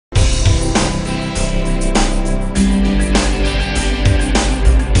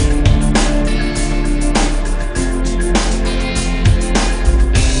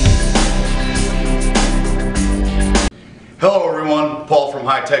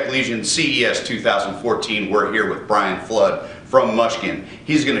High Tech Legion CES 2014. We're here with Brian Flood from Mushkin.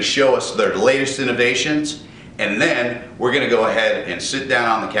 He's going to show us their latest innovations, and then we're going to go ahead and sit down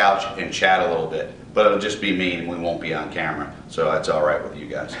on the couch and chat a little bit. But it'll just be me and we won't be on camera, so that's all right with you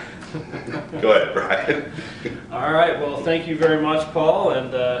guys. Go ahead, Brian. All right, well, thank you very much, Paul,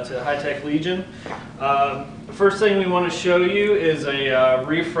 and to High Tech Legion. The first thing we want to show you is a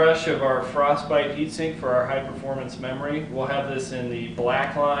refresh of our Frostbite heatsink for our high performance memory. We'll have this in the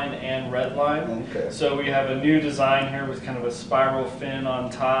black line and red line. Okay. So we have a new design here with kind of a spiral fin on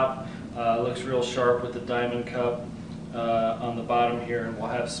top. Looks real sharp with the diamond cup on the bottom here, and we'll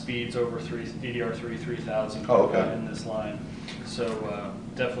have speeds over DDR3 3000 in this line. So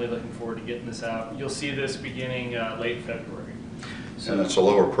definitely looking forward to getting this out. You'll see this beginning late February. So, and it's a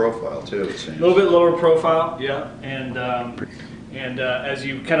lower profile too, it seems. A little bit lower profile, yeah. And as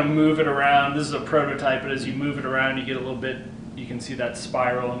you kind of move it around, this is a prototype, but as you move it around, you get a little bit, you can see that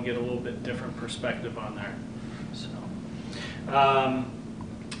spiral and get a little bit different perspective on there. So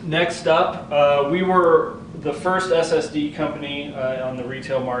next up, we were the first SSD company on the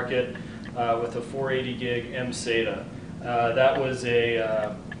retail market with a 480 gig M-SATA. That was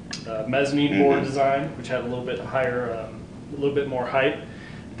a mezzanine board design, which had a little bit higher, a little bit more height.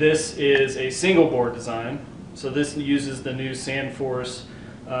 This is a single board design. So this uses the new SandForce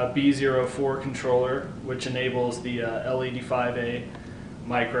B04 controller, which enables the L85A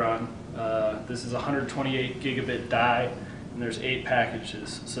Micron. This is a 128 gigabit die, and there's 8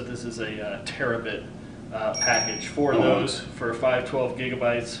 packages. So this is a terabit package. 4 of those for 512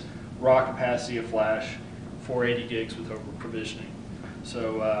 gigabytes, raw capacity of flash, 480 gigs with over provisioning.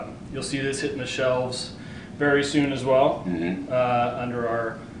 So you'll see this hitting the shelves very soon as well under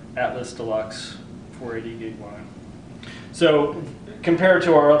our Atlas Deluxe 480 gig line. So compared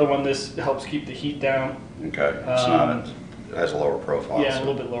to our other one, this helps keep the heat down. Okay, it's not, it has a lower profile. Yeah, so. a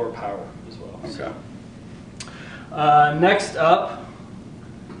little bit lower power as well. Okay. So. Next up,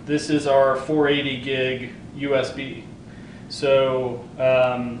 this is our 480 gig USB. So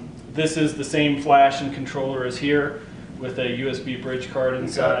this is the same flash and controller as here with a USB bridge card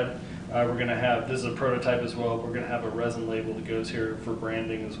inside. Okay. We're going to have, this is a prototype as well, we're going to have a resin label that goes here for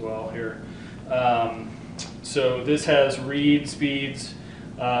branding as well here. So this has read speeds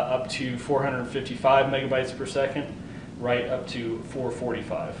up to 455 megabytes per second, write up to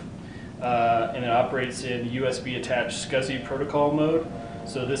 445. And it operates in USB attached SCSI protocol mode.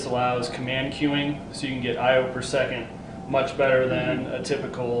 So this allows command queuing, so you can get I/O per second much better than a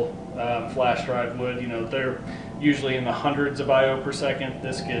typical flash drive would. You know, they're usually in the hundreds of I/O per second.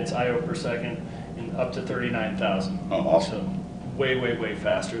 This gets I/O per second in up to 39,000. Oh, awesome. So way, way, way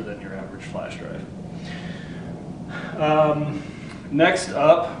faster than your average flash drive. Next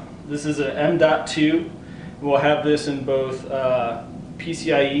up, this is an M.2. We'll have this in both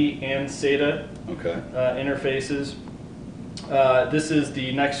PCIe and SATA interfaces. This is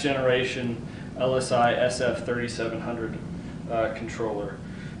the next generation LSI SF3700 controller,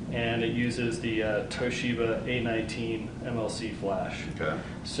 and it uses the Toshiba A19 MLC flash. Okay.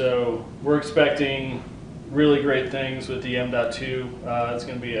 So we're expecting really great things with the M.2. It's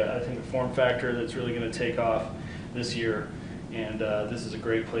going to be, I think, a form factor that's really going to take off this year, and this is a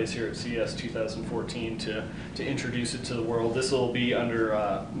great place here at CES 2014 to introduce it to the world. This will be under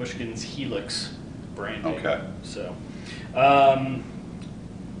Mushkin's Helix branding. Okay. So.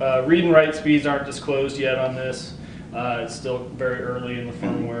 Read and write speeds aren't disclosed yet on this. It's still very early in the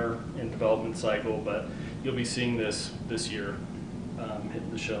firmware and development cycle, but you'll be seeing this year hitting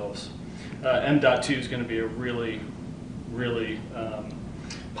the shelves. M.2 is going to be a really, really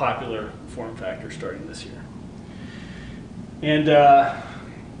popular form factor starting this year. And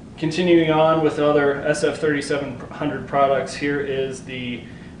continuing on with other SF3700 products, here is the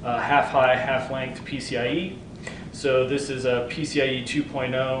half-high, half-length PCIe. So this is a PCIe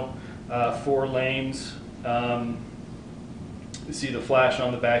 2.0, 4 lanes. You see the flash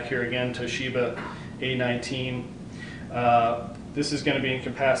on the back here again, Toshiba A19. This is going to be in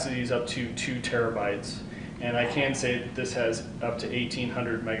capacities up to 2 terabytes. And I can say that this has up to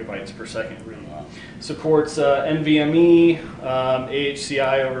 1,800 megabytes per second read. Wow. Supports NVMe,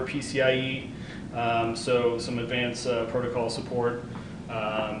 AHCI over PCIe, so some advanced protocol support.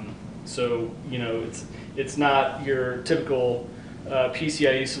 So, you know, it's not your typical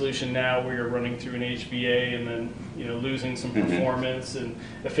PCIe solution now where you're running through an HBA and then, you know, losing some performance and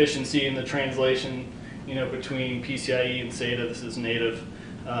efficiency in the translation, you know, between PCIe and SATA. This is native.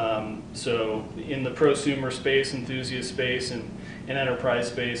 So in the prosumer space, enthusiast space, and enterprise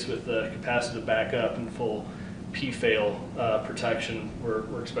space with capacitive backup and full P-fail protection,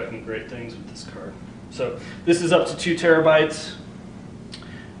 we're expecting great things with this card. So this is up to 2 terabytes.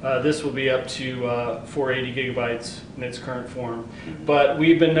 This will be up to 480 gigabytes in its current form. But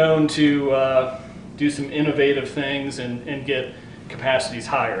we've been known to do some innovative things and get capacities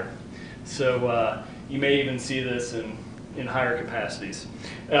higher. So you may even see this in higher capacities.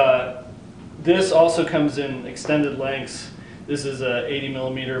 This also comes in extended lengths. This is a 80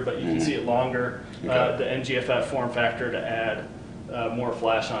 millimeter, but you can see it longer. Okay. The NGFF form factor to add more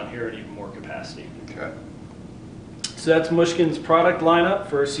flash on here and even more capacity. Okay. So that's Mushkin's product lineup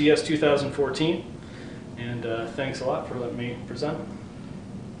for CES 2014. And thanks a lot for letting me present.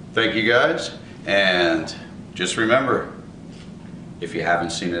 Thank you guys. And just remember, if you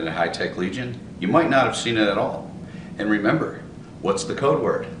haven't seen it at High Tech Legion, you might not have seen it at all. And remember, what's the code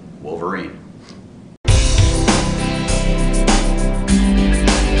word? Wolverine.